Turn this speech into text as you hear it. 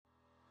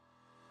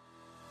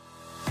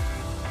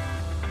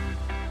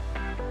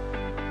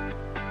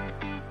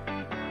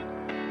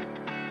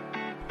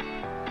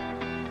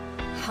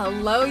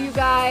Hello, you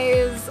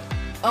guys.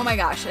 Oh my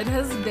gosh, it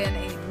has been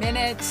a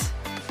minute. It's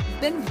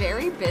been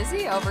very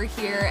busy over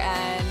here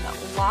and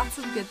lots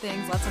of good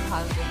things, lots of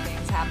positive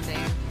things happening.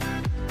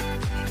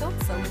 I felt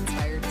so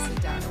inspired to sit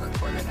down and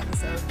record an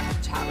episode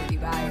and chat with you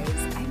guys.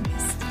 I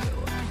missed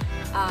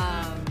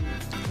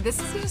you. This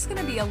is just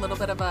going to be a little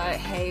bit of a,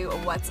 hey,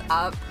 what's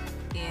up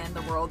in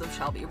the world of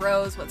Shelby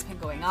Rose, what's been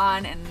going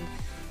on, and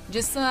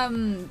just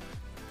some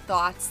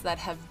thoughts that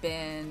have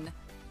been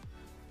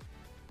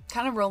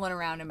kind of rolling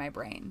around in my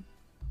brain.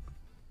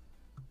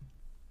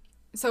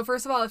 So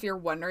first of all, if you're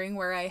wondering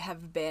where I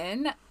have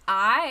been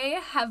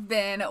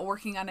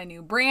working on a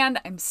new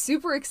brand. I'm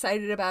super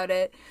excited about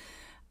it.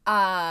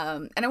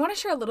 And I want to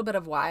share a little bit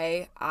of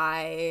why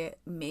I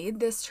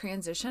made this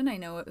transition. I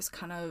know it was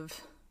kind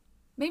of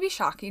maybe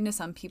shocking to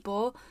some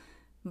people,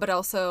 but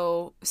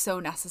also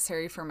so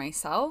necessary for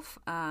myself.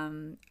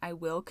 I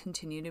will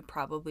continue to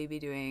probably be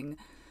doing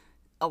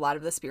a lot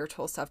of the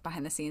spiritual stuff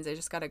behind the scenes. I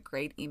just got a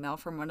great email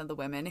from one of the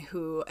women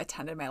who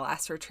attended my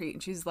last retreat,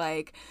 and she's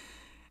like,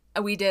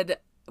 we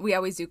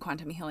always do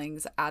quantum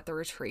healings at the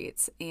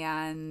retreats,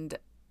 and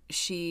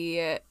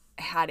she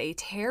had a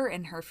tear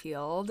in her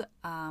field,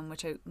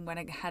 which I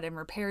went ahead and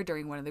repaired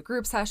during one of the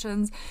group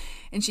sessions.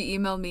 And she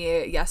emailed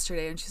me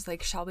yesterday and she's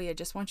like, Shelby, I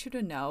just want you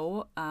to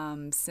know,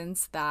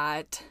 since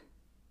that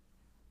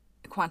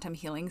quantum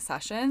healing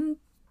session,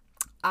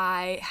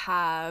 I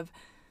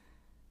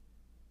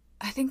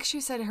think she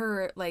said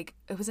her, like,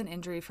 it was an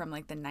injury from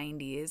like the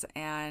 90s,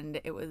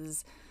 and it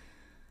was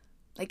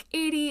like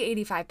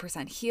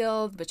 85%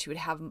 healed, but she would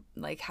have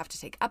to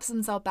take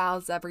Epsom salt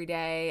baths every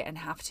day and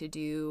have to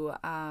do,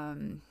 I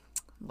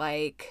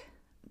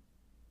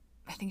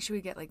think she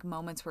would get like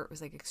moments where it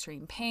was like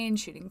extreme pain,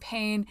 shooting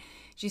pain.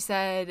 She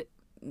said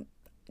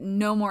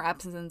no more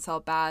Epsom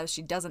salt baths.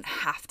 She doesn't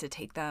have to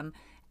take them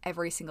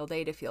every single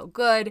day to feel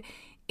good.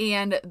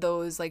 And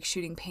those like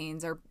shooting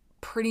pains are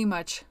pretty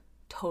much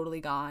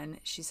totally gone.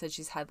 She said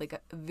she's had like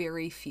a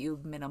very few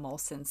minimal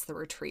since the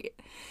retreat.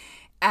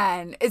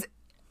 And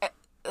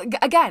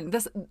again,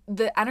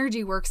 the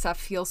energy work stuff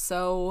feels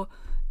so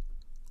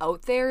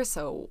out there,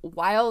 so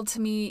wild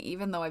to me.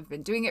 Even though I've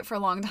been doing it for a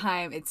long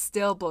time, it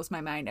still blows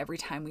my mind every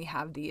time we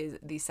have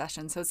these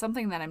sessions. So it's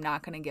something that I'm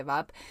not going to give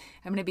up.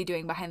 I'm going to be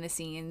doing behind the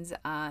scenes.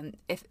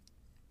 If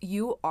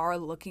you are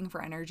looking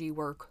for energy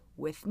work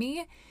with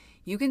me,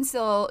 you can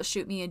still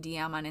shoot me a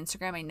DM on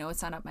Instagram. I know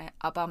it's not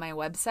up on my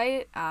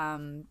website,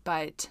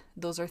 but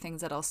those are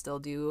things that I'll still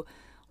do,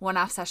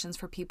 one-off sessions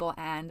for people.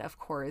 And of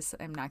course,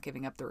 I'm not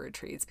giving up the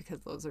retreats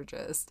because those are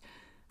just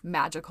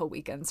magical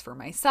weekends for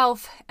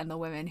myself and the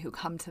women who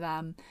come to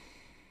them.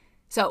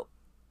 So,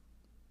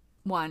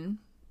 one,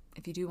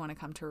 if you do want to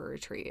come to a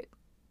retreat,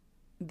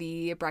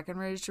 the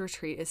Breckenridge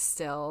retreat is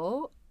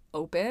still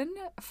open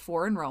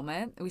for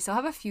enrollment. We still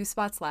have a few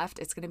spots left.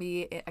 It's going to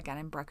be, again,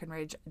 in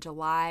Breckenridge,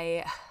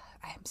 July.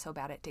 I am so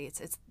bad at dates.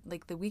 It's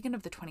like the weekend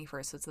of the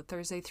 21st. So it's the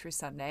Thursday through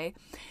Sunday.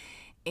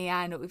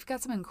 And we've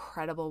got some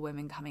incredible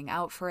women coming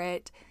out for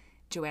it.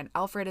 Joanne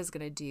Alfred is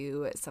going to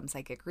do some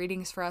psychic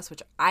readings for us,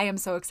 which I am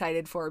so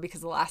excited for, because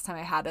the last time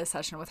I had a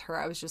session with her,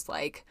 I was just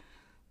like,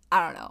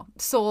 I don't know,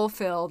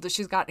 soul-filled.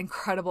 She's got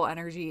incredible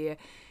energy.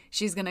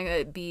 She's going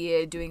to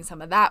be doing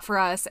some of that for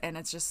us, and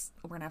it's just,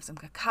 we're going to have some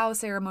cacao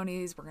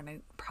ceremonies. We're going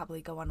to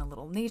probably go on a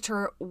little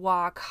nature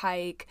walk,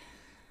 hike.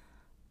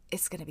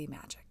 It's going to be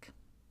magic.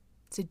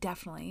 So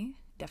definitely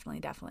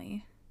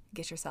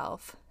get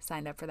yourself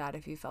signed up for that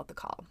if you felt the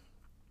call.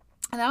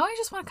 And now I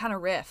just want to kind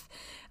of riff.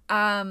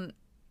 I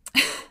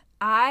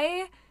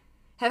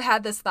have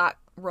had this thought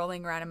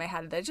rolling around in my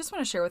head that I just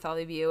want to share with all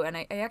of you. And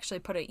I actually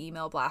put an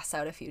email blast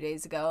out a few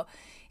days ago.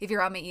 If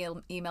you're on my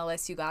email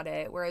list, you got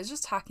it, where I was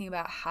just talking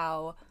about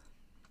how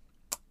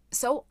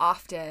so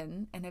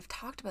often, and I've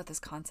talked about this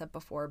concept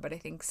before, but I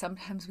think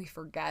sometimes we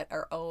forget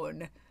our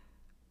own,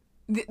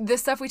 the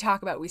stuff we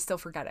talk about, we still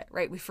forget it,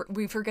 right? We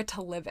forget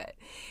to live it.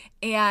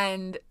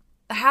 And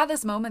I had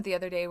this moment the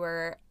other day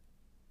where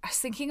I was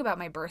thinking about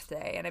my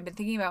birthday, and I've been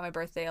thinking about my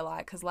birthday a lot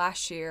because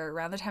last year,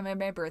 around the time of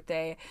my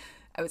birthday,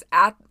 I was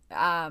at,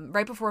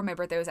 right before my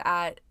birthday, I was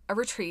at a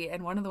retreat,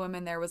 and one of the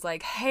women there was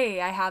like, hey,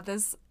 I have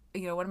this,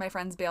 one of my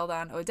friends bailed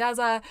on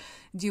Odessa.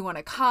 Do you want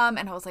to come?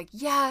 And I was like,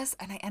 yes.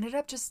 And I ended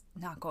up just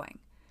not going.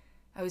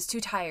 I was too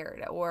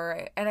tired,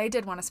 and I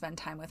did want to spend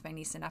time with my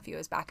niece and nephew. I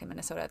was back in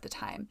Minnesota at the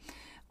time,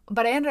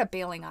 but I ended up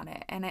bailing on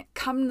it. And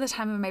come the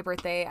time of my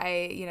birthday,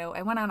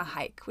 I went on a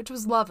hike, which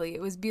was lovely.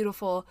 It was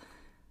beautiful,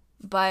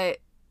 but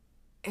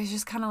it was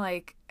just kind of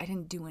like I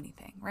didn't do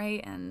anything,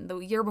 right? And the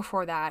year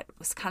before that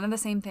was kind of the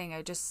same thing.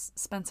 I just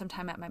spent some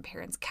time at my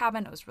parents'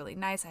 cabin. It was really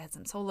nice. I had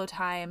some solo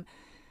time.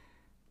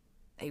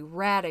 I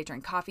read, I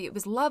drank coffee. It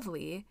was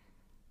lovely.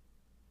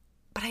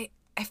 But I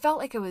felt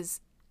like I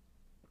was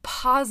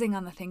pausing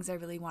on the things I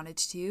really wanted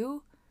to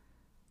do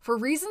for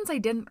reasons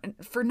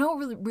for no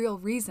really real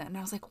reason. And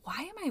I was like,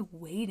 why am I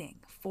waiting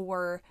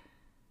for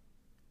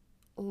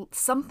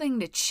something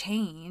to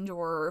change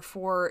or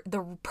for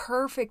the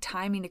perfect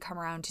timing to come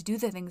around to do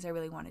the things I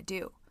really want to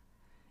do?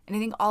 And I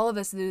think all of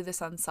us do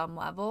this on some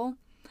level.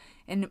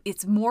 And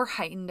it's more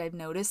heightened, I've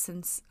noticed,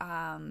 since,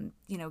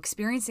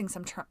 experiencing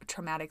some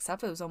traumatic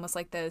stuff. It was almost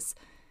like this,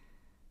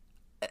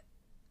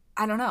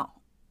 I don't know.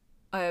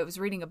 I was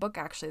reading a book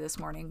actually this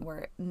morning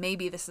where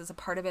maybe this is a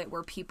part of it,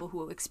 where people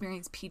who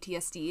experience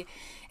PTSD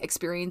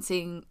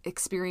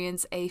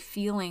experience a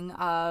feeling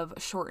of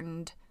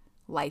shortened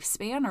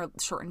lifespan or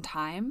shortened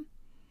time.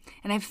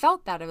 And I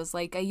felt that. It was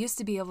like I used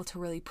to be able to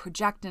really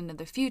project into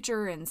the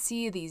future and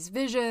see these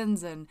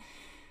visions, and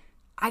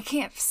I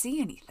can't see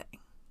anything.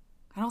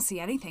 I don't see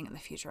anything in the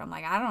future. I'm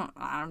like, I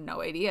have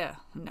no idea.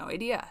 No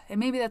idea. And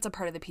maybe that's a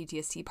part of the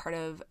PTSD, part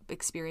of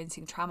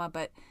experiencing trauma,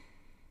 but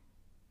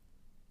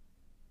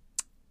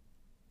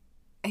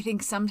I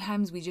think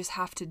sometimes we just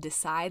have to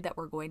decide that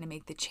we're going to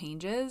make the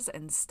changes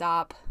and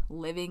stop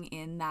living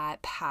in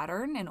that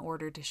pattern in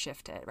order to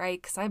shift it, right?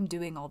 Because I'm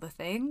doing all the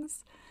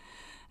things.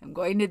 I'm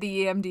going to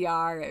the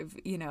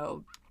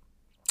EMDR.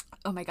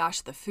 Oh my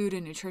gosh, the food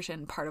and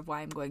nutrition, part of why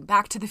I'm going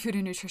back to the food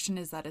and nutrition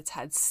is that it's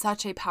had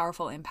such a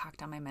powerful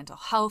impact on my mental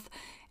health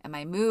and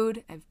my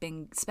mood. I've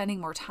been spending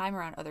more time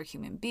around other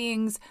human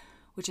beings,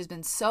 which has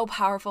been so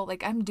powerful.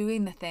 Like, I'm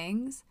doing the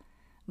things,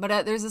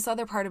 but there's this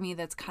other part of me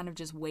that's kind of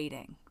just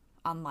waiting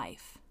on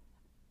life.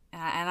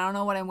 And I don't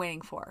know what I'm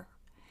waiting for.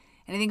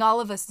 And I think all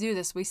of us do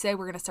this. We say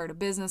we're going to start a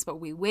business, but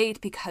we wait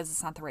because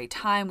it's not the right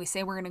time. We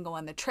say we're going to go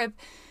on the trip,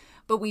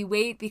 but we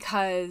wait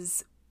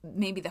because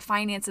maybe the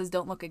finances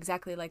don't look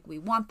exactly like we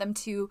want them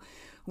to.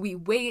 We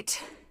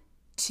wait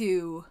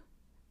to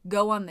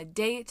go on the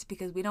date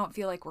because we don't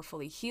feel like we're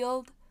fully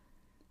healed.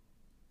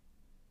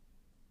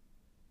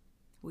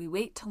 We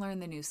wait to learn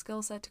the new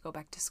skill set to go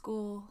back to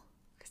school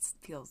because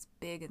it feels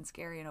big and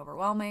scary and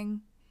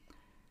overwhelming.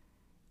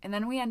 And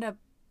then we end up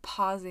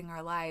pausing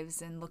our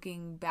lives and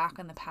looking back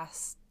on the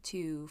past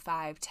 2,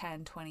 5,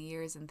 10, 20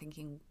 years and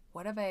thinking,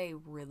 what have I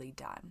really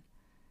done?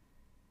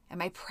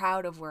 Am I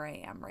proud of where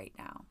I am right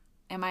now?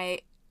 Am I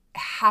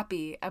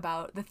happy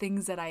about the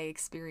things that I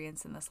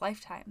experienced in this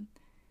lifetime?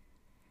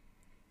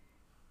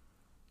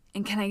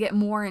 And can I get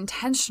more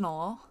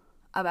intentional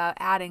about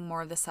adding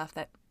more of the stuff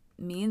that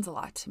means a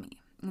lot to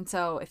me? And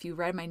so if you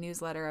read my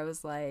newsletter, I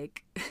was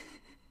like,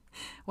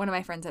 one of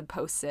my friends had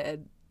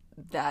posted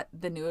that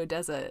the new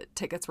Odessa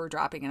tickets were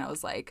dropping, and I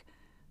was like,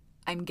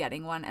 I'm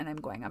getting one and I'm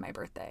going on my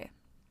birthday.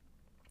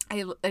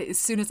 As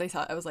soon as I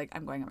saw it, I was like,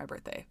 I'm going on my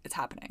birthday. It's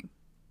happening.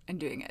 I'm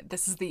doing it.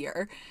 This is the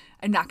year.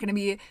 I'm not going to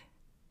be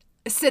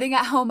sitting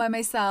at home by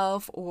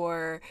myself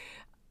or,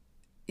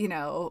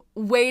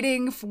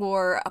 waiting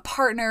for a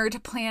partner to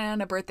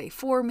plan a birthday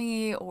for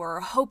me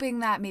or hoping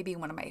that maybe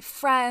one of my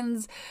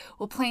friends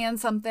will plan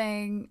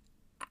something.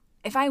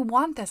 If I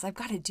want this, I've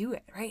got to do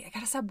it, right? I got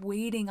to stop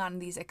waiting on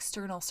these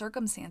external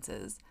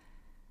circumstances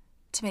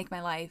to make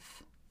my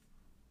life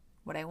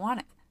what I want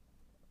it,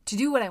 to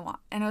do what I want.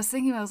 And I was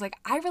thinking, I was like,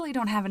 I really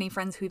don't have any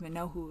friends who even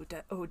know who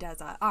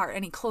Odessa are,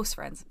 any close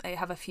friends. I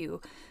have a few.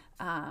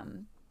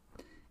 And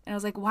I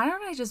was like, why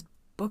don't I just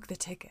book the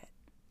ticket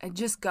and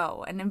just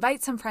go and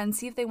invite some friends,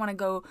 see if they want to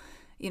go,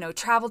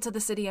 travel to the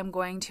city I'm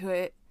going to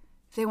it.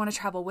 If they want to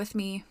travel with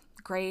me,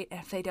 great. And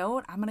if they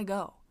don't, I'm going to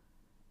go.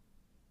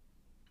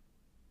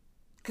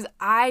 Because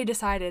I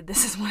decided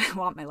this is what I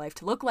want my life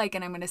to look like,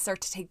 and I'm going to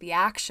start to take the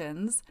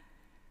actions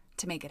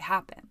to make it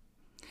happen.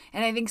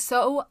 And I think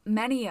so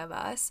many of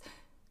us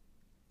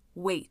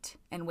wait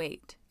and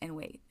wait and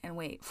wait and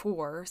wait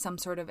for some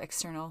sort of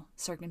external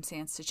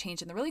circumstance to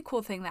change. And the really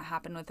cool thing that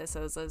happened with this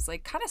was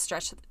like kind of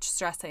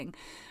stressing.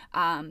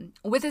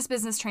 With this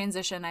business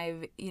transition,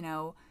 I've,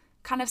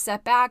 kind of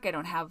stepped back. I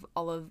don't have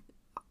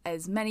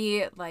as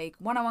many like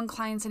one-on-one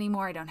clients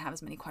anymore. I don't have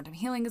as many quantum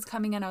healings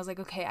coming in. I was like,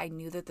 okay, I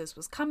knew that this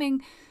was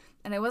coming,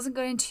 and I wasn't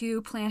going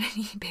to plan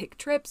any big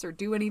trips or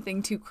do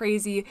anything too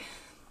crazy,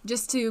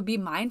 just to be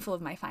mindful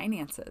of my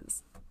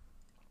finances.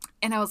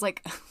 And I was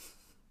like,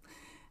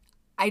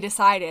 I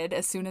decided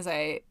as soon as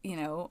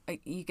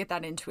you get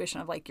that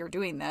intuition of like, you're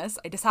doing this.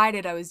 I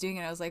decided I was doing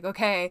it. I was like,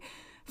 okay,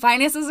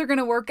 finances are going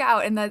to work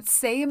out. And that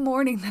same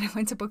morning that I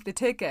went to book the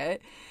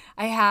ticket,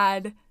 I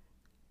had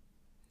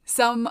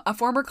a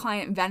former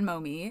client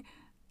Venmo me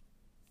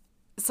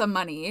some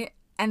money.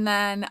 And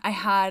then I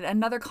had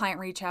another client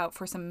reach out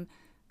for some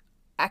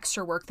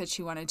extra work that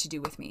she wanted to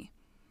do with me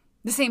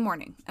the same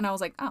morning. And I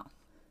was like, oh,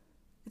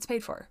 it's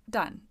paid for,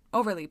 done,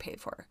 overly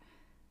paid for.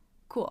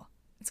 Cool.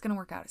 It's going to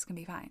work out. It's going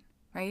to be fine.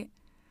 Right?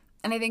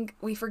 And I think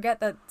we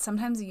forget that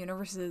sometimes the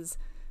universe is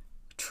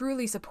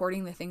truly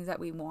supporting the things that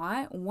we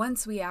want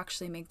once we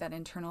actually make that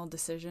internal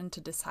decision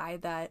to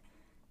decide that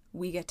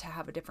we get to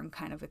have a different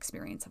kind of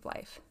experience of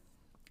life.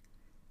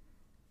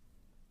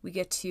 We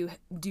get to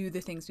do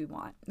the things we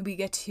want. We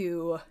get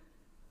to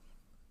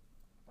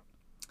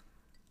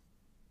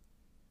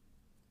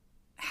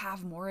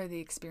have more of the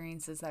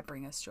experiences that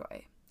bring us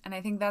joy. And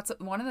I think that's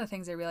one of the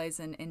things I realized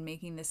in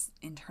making this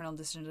internal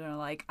decision,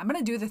 like, I'm going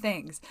to do the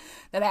things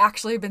that I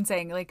actually have been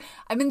saying. Like,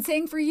 I've been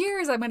saying for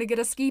years, I'm going to get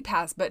a ski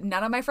pass, but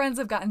none of my friends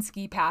have gotten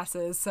ski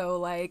passes. So,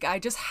 like, I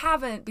just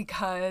haven't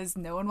because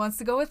no one wants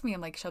to go with me.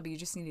 I'm like, Shelby, you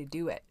just need to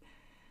do it.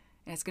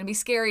 And it's going to be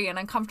scary and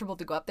uncomfortable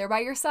to go up there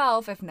by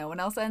yourself if no one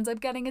else ends up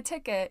getting a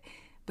ticket.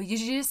 but you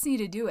just need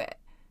to do it.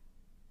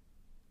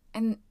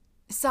 And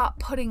stop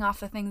putting off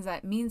the things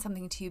that mean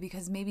something to you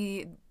because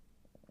maybe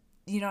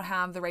you don't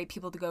have the right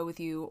people to go with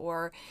you,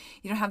 or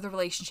you don't have the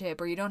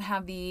relationship, or you don't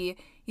have the,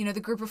 the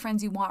group of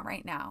friends you want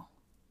right now.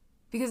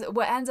 Because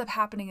what ends up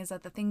happening is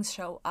that the things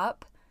show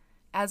up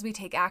as we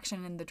take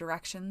action in the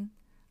direction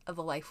of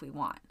the life we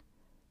want.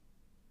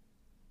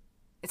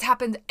 It's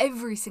happened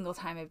every single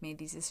time I've made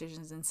these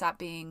decisions and stopped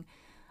being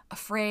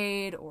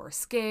afraid or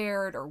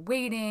scared or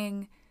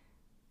waiting.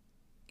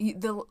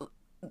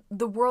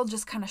 The world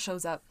just kind of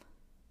shows up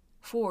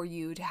for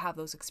you to have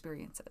those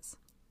experiences.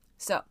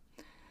 So,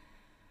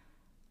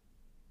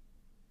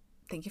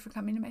 thank you for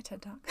coming to my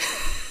TED Talk.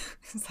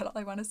 Is that all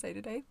I want to say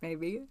today?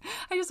 Maybe.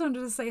 I just wanted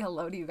to say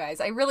hello to you guys.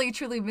 I really,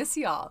 truly miss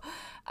y'all.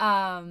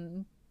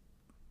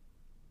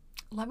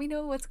 Let me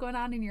know what's going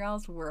on in your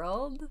all's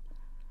world.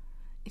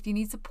 If you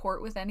need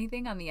support with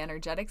anything on the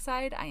energetic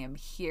side, I am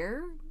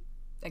here.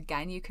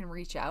 Again, you can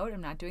reach out.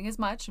 I'm not doing as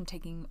much. I'm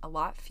taking a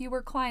lot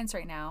fewer clients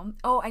right now.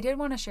 Oh, I did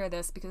want to share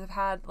this because I've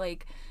had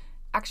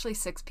actually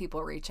 6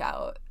 people reach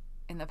out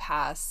in the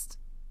past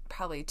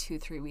probably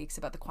 2-3 weeks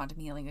about the Quantum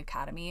Healing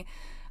Academy.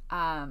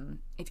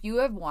 If you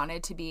have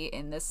wanted to be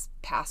in this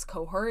past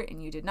cohort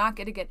and you did not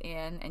get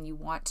in and you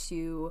want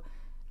to,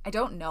 I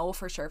don't know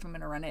for sure if I'm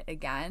going to run it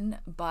again,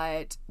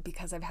 but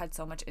because I've had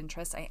so much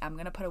interest, I am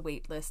going to put a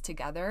wait list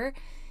together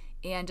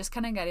and just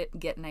kind of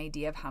get an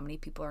idea of how many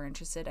people are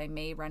interested. I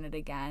may run it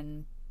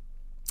again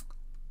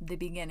the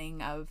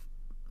beginning of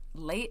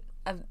late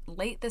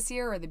this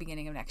year or the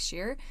beginning of next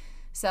year.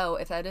 So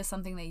if that is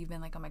something that you've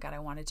been like, oh my God, I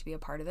wanted to be a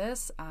part of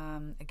this.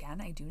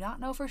 Again, I do not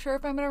know for sure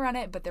if I'm going to run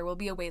it, but there will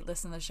be a wait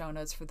list in the show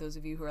notes for those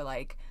of you who are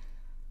like,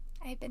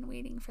 I've been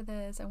waiting for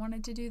this. I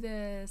wanted to do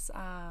this.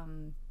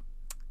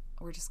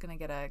 We're just going to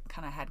get a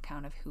kind of head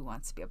count of who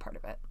wants to be a part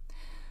of it.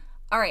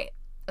 All right.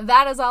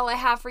 That is all I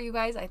have for you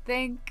guys. I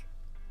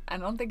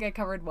don't think I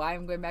covered why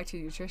I'm going back to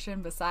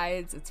nutrition.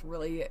 Besides, it's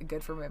really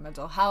good for my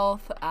mental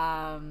health.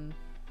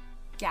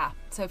 Yeah,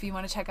 so if you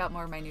want to check out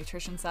more of my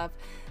nutrition stuff,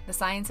 The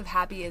Science of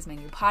Happy is my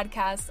new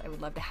podcast. I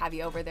would love to have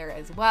you over there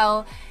as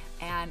well.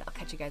 And I'll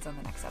catch you guys on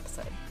the next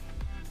episode.